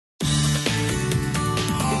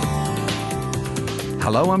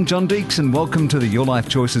Hello, I'm John Deeks and welcome to the Your Life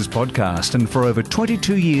Choices podcast. And for over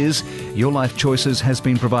 22 years, Your Life Choices has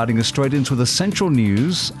been providing Australians with essential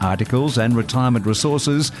news, articles and retirement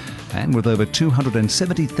resources. And with over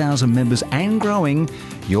 270,000 members and growing,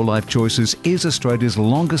 Your Life Choices is Australia's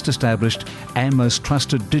longest established and most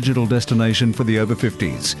trusted digital destination for the over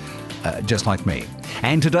 50s. Just like me.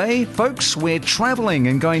 And today, folks, we're travelling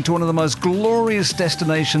and going to one of the most glorious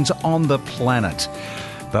destinations on the planet.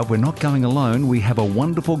 But we're not going alone. We have a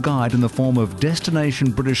wonderful guide in the form of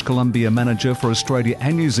Destination British Columbia Manager for Australia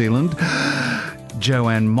and New Zealand,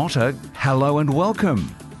 Joanne Motta. Hello and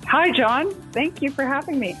welcome. Hi, John. Thank you for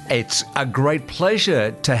having me. It's a great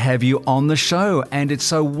pleasure to have you on the show, and it's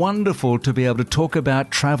so wonderful to be able to talk about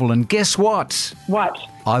travel. And guess what? What?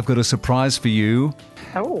 I've got a surprise for you.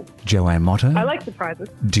 Oh. Joanne Motta. I like surprises.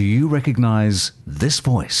 Do you recognise this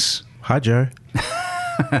voice? Hi, Joe.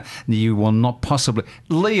 You will not possibly...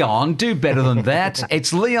 Leon, do better than that.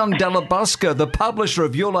 It's Leon Della Bosca, the publisher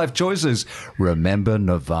of Your Life Choices. Remember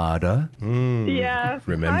Nevada? Yes.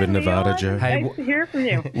 Remember Hi, Nevada, Leon. Joe? Hey, Nice to hear from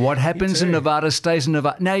you. What happens in Nevada stays in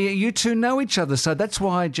Nevada. Now, you two know each other, so that's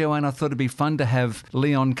why, Joanne, I thought it'd be fun to have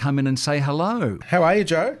Leon come in and say hello. How are you,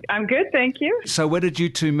 Joe? I'm good, thank you. So where did you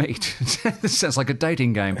two meet? This sounds like a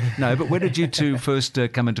dating game. No, but where did you two first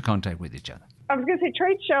come into contact with each other? I was going to say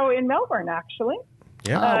trade show in Melbourne, actually.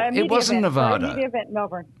 Yeah. It wasn't Nevada. Media event in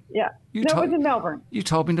Melbourne. Yeah. You it told- was in Melbourne. You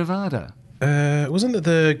told me Nevada. Wasn't it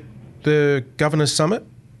the Governor's Summit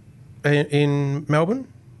in Melbourne?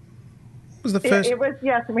 Was the first? It was,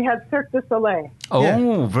 yes, and we had Cirque du Soleil. Oh,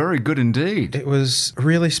 Yeah. very good indeed. It was a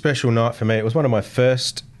really special night for me. It was one of my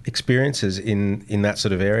first experiences in that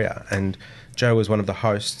sort of area, and Joe was one of the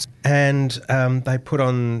hosts. And they put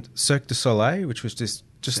on Cirque du Soleil, which was just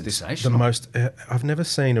the Sensational. most. I've never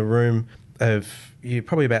seen a room of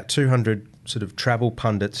probably about 200 sort of travel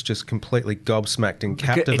pundits just completely gobsmacked and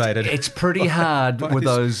captivated. It's pretty hard by with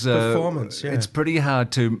this those performance. Yeah. It's pretty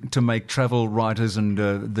hard to make travel writers and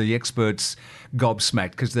the experts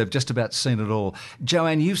gobsmacked because they've just about seen it all.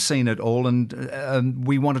 Joanne, you've seen it all, and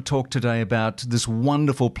we want to talk today about this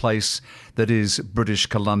wonderful place that is British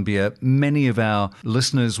Columbia. Many of our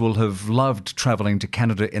listeners will have loved travelling to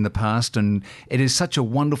Canada in the past, and it is such a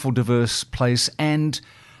wonderful, diverse place. And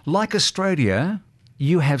like Australia,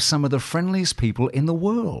 you have some of the friendliest people in the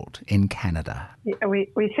world in Canada. Yeah, we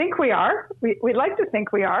think we are. We'd like to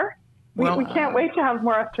think we are. We can't wait to have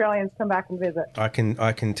more Australians come back and visit. I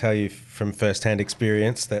can tell you from first-hand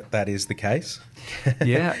experience that is the case.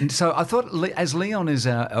 Yeah, and so I thought, as Leon is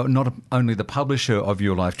not only the publisher of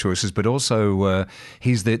Your Life Choices, but also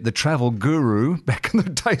he's the travel guru back in the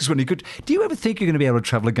days when he could. Do you ever think you're going to be able to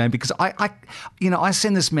travel again? Because I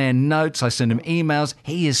send this man notes, I send him emails.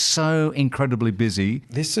 He is so incredibly busy.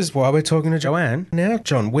 This is why we're talking to Joanne. Now,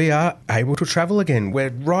 John, we are able to travel again. We're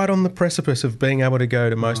right on the precipice of being able to go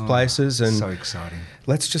to most places. And So exciting.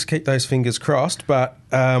 let's just keep those fingers crossed. But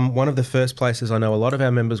one of the first places I know a lot of our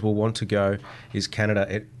members will want to go is Canada.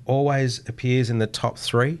 It always appears in the top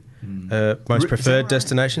three most preferred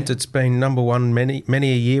destinations. It's been number one many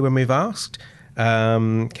a year when we've asked.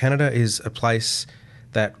 Canada is a place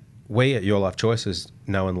that we at Your Life Choices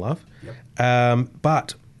know and love. Yep.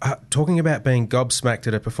 But talking about being gobsmacked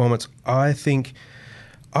at a performance, I think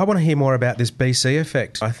I want to hear more about this BC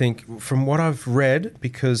effect. I think from what I've read,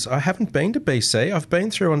 because I haven't been to BC, I've been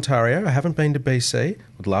through Ontario, I haven't been to BC,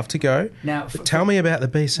 would love to go. Now, but tell me about the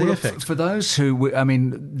BC effect. For those who,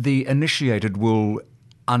 the initiated will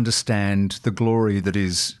understand the glory that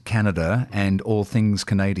is Canada and all things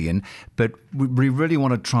Canadian, but we really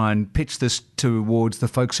want to try and pitch this towards the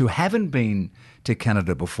folks who haven't been to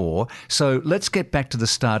Canada before. So let's get back to the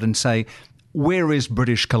start and say, where is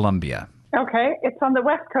British Columbia? Okay, it's on the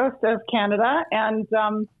west coast of Canada, and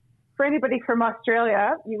for anybody from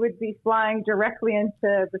Australia, you would be flying directly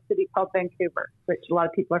into the city called Vancouver, which a lot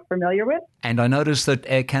of people are familiar with. And I noticed that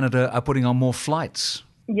Air Canada are putting on more flights.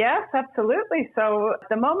 Yes, absolutely. So at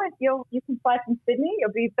the moment you can fly from Sydney.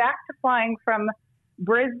 You'll be back to flying from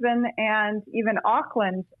Brisbane and even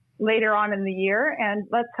Auckland later on in the year. And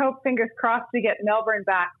let's hope, fingers crossed, we get Melbourne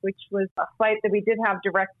back, which was a flight that we did have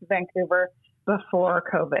direct to Vancouver before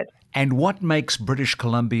COVID. And what makes Britich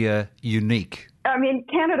Columbia unique? I mean,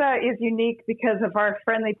 Canada is unique because of our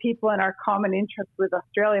friendly people and our common interests with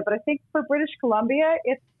Australia. But I think for British Columbia,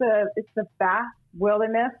 it's the vast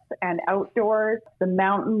wilderness and outdoors, the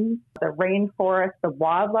mountains, the rainforest, the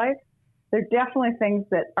wildlife. They're definitely things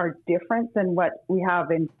that are different than what we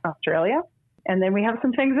have in Australia. And then we have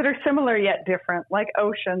some things that are similar yet different, like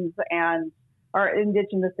oceans and our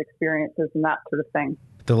Indigenous experiences and that sort of thing.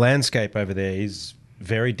 The landscape over there is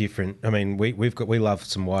very different. I mean, we love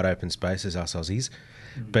some wide open spaces, us Aussies,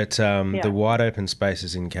 but the wide open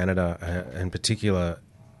spaces in Canada, in particular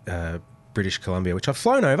British Columbia, which I've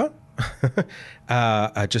flown over,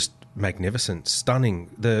 are just magnificent, stunning.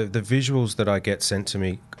 The visuals that I get sent to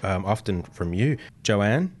me often from you,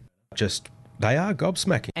 Joanne, they are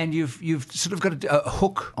gobsmacking. And you've sort of got a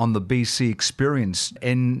hook on the BC experience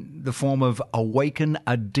in the form of Awaken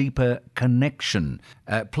a Deeper Connection.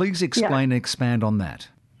 Please explain and expand on that.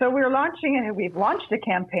 So we've launched a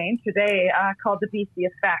campaign today called the BC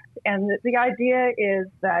Effect. And the idea is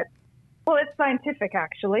that, well, it's scientific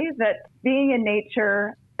actually, that being in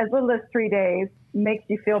nature as little as 3 days makes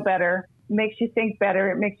you feel better, makes you think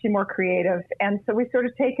better, it makes you more creative. And so we sort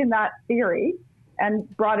of taken that theory and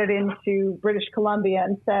brought it into British Columbia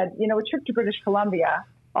and said, a trip to British Columbia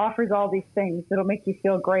offers all these things that'll make you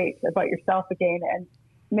feel great about yourself again and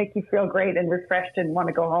make you feel great and refreshed and want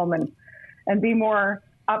to go home and be more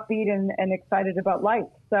upbeat and excited about life.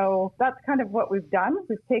 So that's kind of what we've done.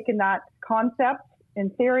 We've taken that concept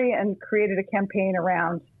in theory and created a campaign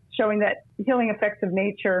around showing that the healing effects of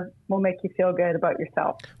nature will make you feel good about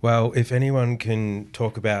yourself. Well, if anyone can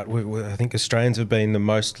talk about, I think Australians have been the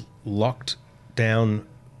most locked down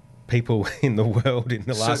people in the world in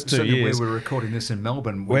the last 2 years. We're recording this in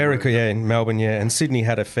Melbourne. In Melbourne, and Sydney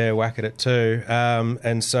had a fair whack at it too.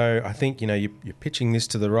 And so I think, you're pitching this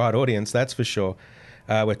to the right audience, that's for sure.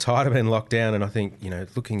 We're tired of being locked down, and I think,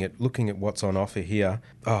 looking at what's on offer here,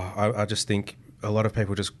 I just think a lot of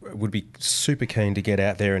people just would be super keen to get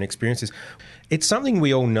out there and experience this. It's something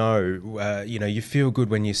we all know. You feel good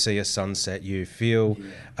when you see a sunset. You feel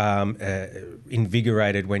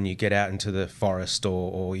invigorated when you get out into the forest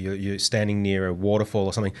or you're standing near a waterfall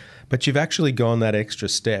or something. But you've actually gone that extra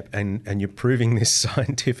step and you're proving this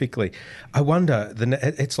scientifically. I wonder,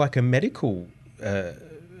 it's like a medical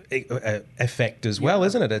effect as well,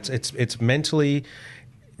 isn't it? It's mentally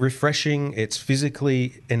refreshing, it's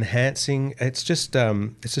physically enhancing. It's just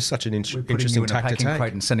such an interesting tack to take. We're putting you in a packing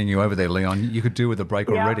crate and sending you over there, Leon. You could do with a break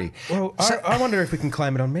already. Well, I wonder if we can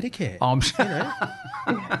claim it on Medicare.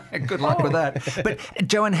 Good luck with that. But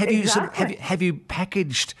Joanne, have you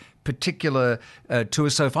packaged particular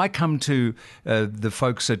tours? So if I come to the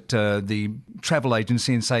folks at the travel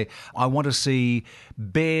agency and say, I want to see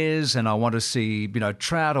bears and I want to see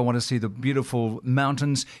trout, I want to see the beautiful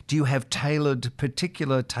mountains, do you have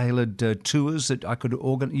particular tailored tours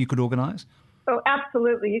that you could organise? Oh,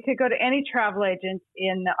 absolutely. You could go to any travel agent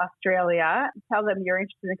in Australia, tell them you're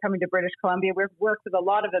interested in coming to British Columbia. We've worked with a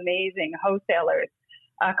lot of amazing wholesalers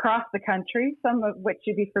across the country, some of which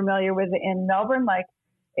you'd be familiar with in Melbourne, like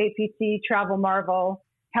APT, Travel Marvel,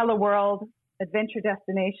 Hello World, Adventure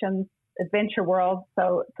Destinations, Adventure World.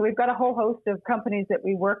 So we've got a whole host of companies that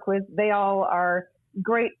we work with. They all are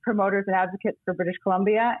great promoters and advocates for British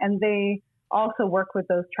Columbia, and they also work with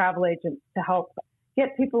those travel agents to help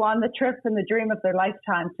get people on the trip and the dream of their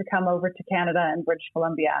lifetime to come over to Canada and British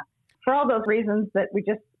Columbia. For all those reasons that we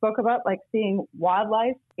just spoke about, like seeing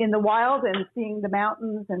wildlife in the wild and seeing the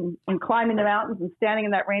mountains and climbing the mountains and standing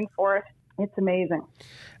in that rainforest, it's amazing.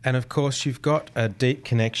 And of course, you've got a deep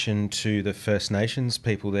connection to the First Nations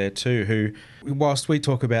people there too, who, whilst we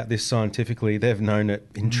talk about this scientifically, they've known it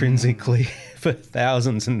intrinsically for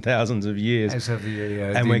thousands and thousands of years. As have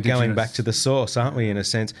and we're going back to the source, aren't we, in a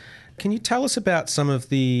sense? Can you tell us about some of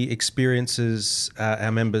the experiences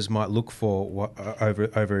our members might look for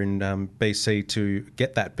over in BC to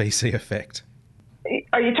get that BC effect?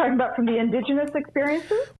 Are you talking about from the Indigenous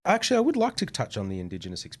experiences? Actually, I would like to touch on the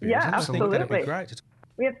Indigenous experiences. Yeah, absolutely. I think that'd be great.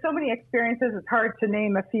 We have so many experiences, it's hard to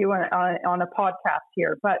name a few on a podcast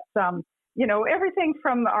here. But, everything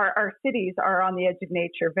from our cities are on the edge of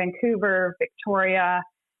nature. Vancouver, Victoria,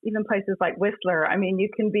 even places like Whistler. I mean,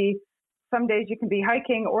 some days you can be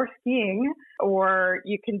hiking or skiing, or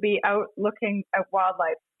you can be out looking at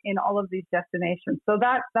wildlife in all of these destinations. So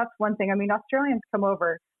that's one thing. I mean, Australians come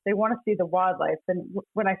over, they want to see the wildlife. And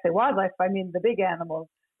when I say wildlife, I mean the big animals,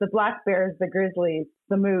 the black bears, the grizzlies,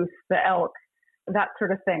 the moose, the elk, that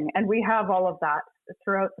sort of thing. And we have all of that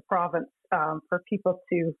throughout the province for people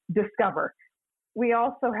to discover. We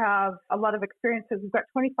also have a lot of experiences. We've got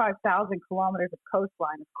 25,000 kilometers of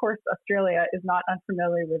coastline. Of course, Australia is not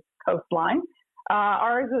unfamiliar with coastline.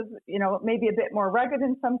 Ours is, maybe a bit more rugged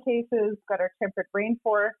in some cases, got our temperate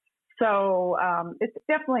rainforest. So it's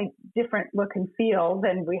definitely different look and feel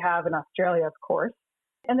than we have in Australia, of course.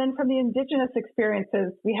 And then from the Indigenous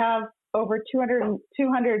experiences, we have over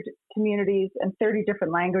 200 communities and 30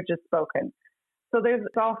 different languages spoken. So there's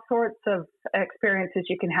all sorts of experiences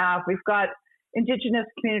you can have. We've got Indigenous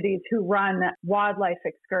communities who run wildlife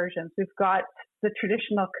excursions. We've got the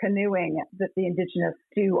traditional canoeing that the Indigenous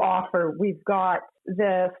do offer. We've got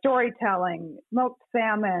the storytelling, smoked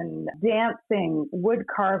salmon, dancing, wood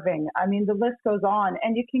carving. I mean, the list goes on.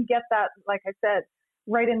 And you can get that, like I said,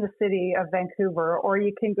 right in the city of Vancouver, or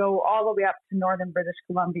you can go all the way up to northern British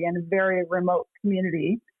Columbia in a very remote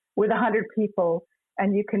community with 100 people,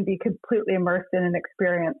 and you can be completely immersed in an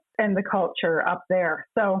experience and the culture up there.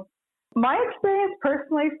 So my experience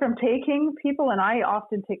personally from taking people, and I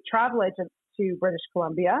often take travel agents to British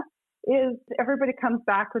Columbia, is everybody comes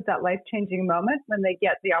back with that life-changing moment when they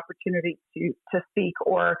get the opportunity to speak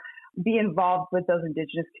or be involved with those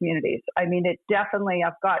Indigenous communities. I mean, it definitely,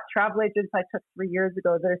 I've got travel agents I took 3 years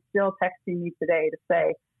ago that are still texting me today to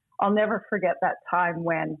say, I'll never forget that time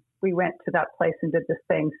when we went to that place and did this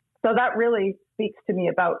thing. So that really speaks to me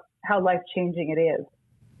about how life-changing it is.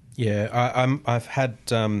 Yeah, I've had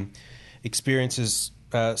experiences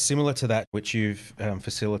similar to that, which you've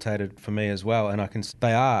facilitated for me as well. And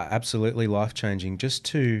they are absolutely life-changing. Just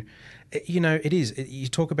to, it is. You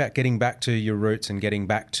talk about getting back to your roots and getting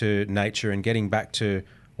back to nature and getting back to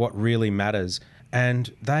what really matters.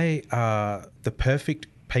 And they are the perfect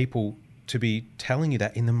people to be telling you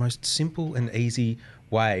that in the most simple and easy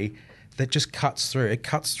way that just cuts through. It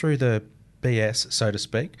cuts through the BS, so to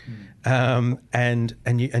speak. And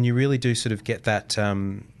you really do sort of get that,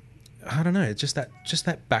 I don't know, it's just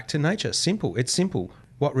that back to nature. Simple. It's simple.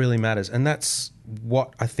 What really matters. And that's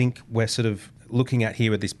what I think we're sort of looking at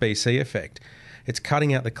here with this BC effect. It's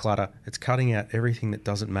cutting out the clutter. It's cutting out everything that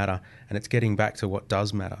doesn't matter. And it's getting back to what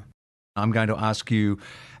does matter. I'm going to ask you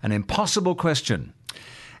an impossible question.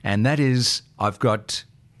 And that is, I've got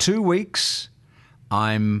 2 weeks.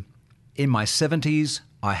 I'm in my 70s.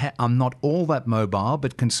 I'm not all that mobile,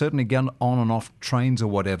 but can certainly get on and off trains or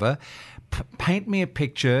whatever. Paint me a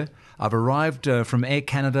picture. I've arrived from Air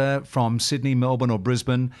Canada from Sydney, Melbourne or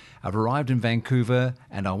Brisbane. I've arrived in Vancouver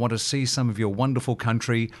and I want to see some of your wonderful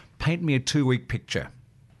country. Paint me a 2-week picture.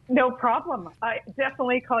 No problem. I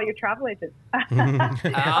definitely call you travel agent.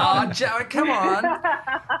 Joe, come on.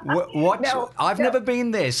 I've never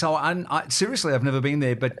been there, so seriously, I've never been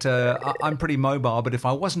there, but I'm pretty mobile. But if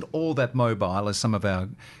I wasn't all that mobile, as some of our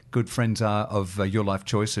good friends are of Your Life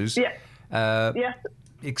Choices, yes.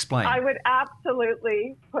 Explain. I would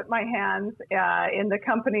absolutely put my hands in the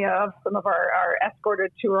company of some of our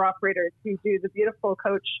escorted tour operators who do the beautiful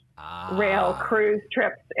coach rail cruise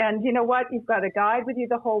trips. And you know what? You've got a guide with you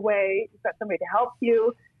the whole way. You've got somebody to help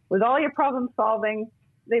you with all your problem solving.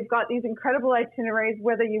 They've got these incredible itineraries,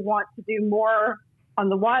 whether you want to do more on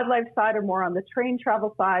the wildlife side or more on the train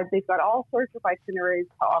travel side. They've got all sorts of itineraries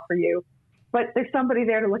to offer you. But there's somebody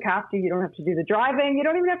there to look after you. You don't have to do the driving. You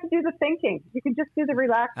don't even have to do the thinking. You can just do the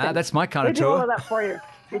relaxing. That's my kind of tour. tour. They do all of that for you.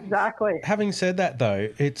 Exactly. Having said that, though,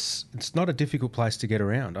 it's not a difficult place to get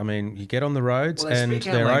around. I mean, you get on the roads and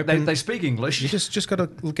they're open. They speak English. You just got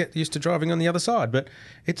to get used to driving on the other side. But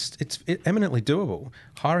it's eminently doable.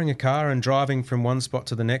 Hiring a car and driving from one spot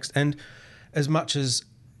to the next. And as much as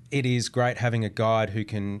it is great having a guide who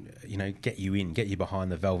can, get you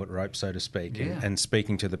behind the velvet rope, so to speak, and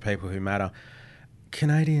speaking to the people who matter.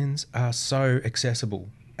 Canadians are so accessible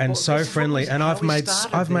and so friendly, and I've made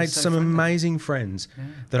some amazing friends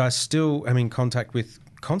that I still am in contact with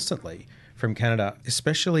constantly from Canada,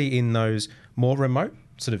 especially in those more remote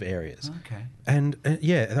sort of areas. Okay. And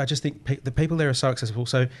I just think the people there are so accessible.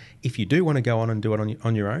 So if you do want to go on and do it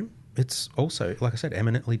on your own, it's also, like I said,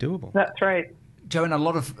 eminently doable. That's right. Joanne, a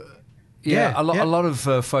lot of a lot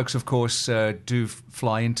of folks, of course, do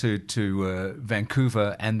fly into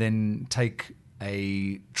Vancouver and then take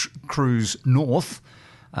a cruise north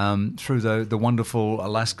through the wonderful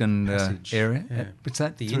Alaskan area. Yeah. What's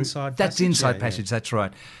that? Inside Passage. That's the Inside Passage. That's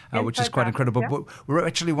right, which is quite incredible. But we're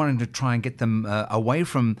actually wanting to try and get them away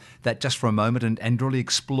from that just for a moment and really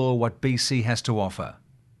explore what BC has to offer.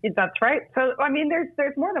 That's right. So, I mean,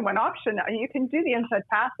 there's more than one option. You can do the Inside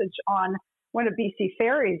Passage on one of BC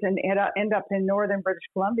ferries and end up in northern British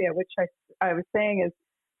Columbia, which I was saying is,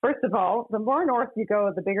 first of all, the more north you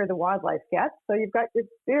go, the bigger the wildlife gets. So you've got your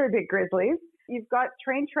very big grizzlies. You've got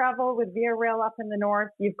train travel with Via Rail up in the north.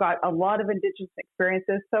 You've got a lot of Indigenous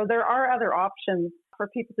experiences. So there are other options for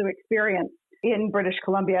people to experience in British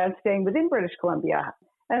Columbia and staying within British Columbia.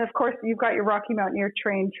 And of course, you've got your Rocky Mountaineer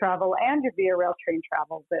train travel and your Via Rail train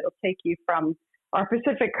travel that'll take you from our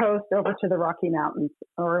Pacific coast over to the Rocky Mountains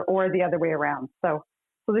or the other way around. So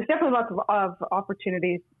there's definitely lots of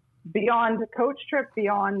opportunities beyond coach trip,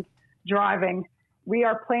 beyond driving. We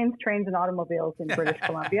are planes, trains, and automobiles in British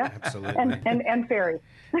Columbia. Absolutely. And ferries.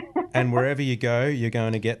 And wherever you go, you're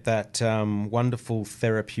going to get that wonderful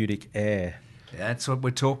therapeutic air That's what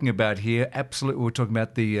we're talking about here. Absolutely, we're talking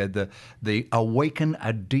about the Awaken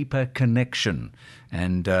a Deeper Connection.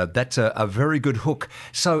 And that's a very good hook.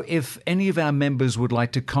 So if any of our members would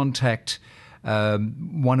like to contact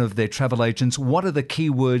one of their travel agents, what are the key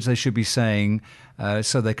words they should be saying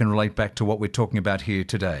so they can relate back to what we're talking about here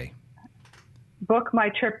today? Book my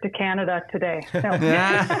trip to Canada today. No,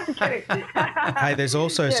 I'm kidding. Hey, there's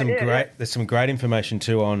also there's some great information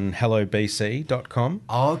too on hellobc.com.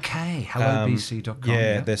 Okay,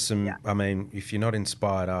 hellobc.com. There's some. I mean, if you're not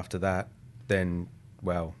inspired after that, then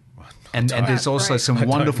well. And there's also some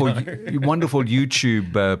wonderful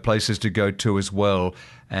YouTube places to go to as well.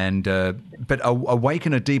 And but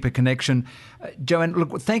Awaken a Deeper Connection. Joanne,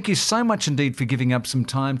 look, thank you so much indeed for giving up some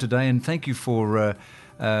time today, and thank you for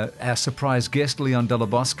our surprise guest, Leon Della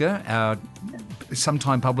Bosca, our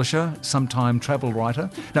sometime publisher, sometime travel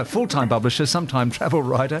writer. No, full-time publisher, sometime travel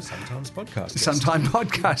writer. Sometimes podcaster. Sometime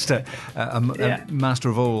podcaster, a master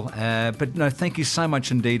of all. But no, thank you so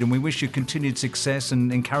much indeed, and we wish you continued success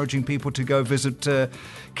and encouraging people to go visit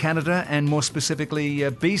Canada and more specifically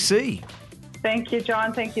BC. Thank you,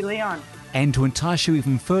 John. Thank you, Leon. And to entice you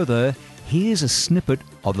even further, here's a snippet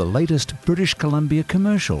of the latest British Columbia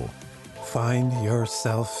commercial. Find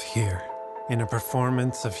yourself here, in a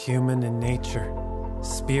performance of human and nature,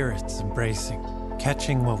 spirits embracing,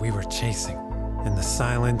 catching what we were chasing, and the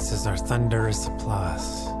silence is our thunderous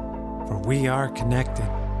applause. For we are connected.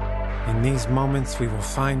 In these moments we will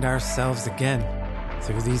find ourselves again,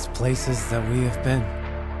 through these places that we have been.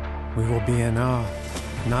 We will be in awe,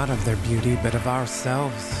 not of their beauty, but of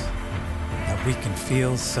ourselves, that we can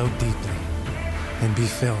feel so deeply, and be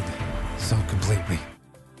filled so completely.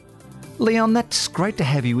 Leon, that's great to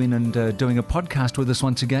have you in and doing a podcast with us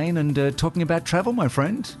once again and talking about travel, my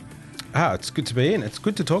friend. It's good to be in. It's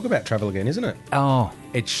good to talk about travel again, isn't it? Oh,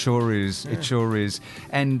 it sure is. Yeah. It sure is.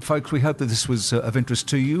 And folks, we hope that this was of interest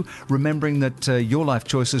to you, remembering that Your Life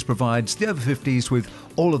Choices provides the over 50s with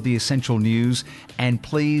all of the essential news. And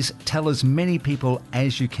please tell as many people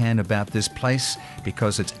as you can about this place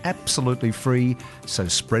because it's absolutely free, so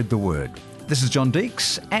spread the word. This is John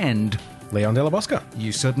Deeks and Leon Della Bosca.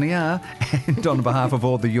 You certainly are. And on behalf of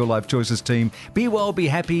all the Your Life Choices team, be well, be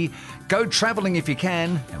happy, go travelling if you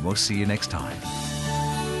can, and we'll see you next time.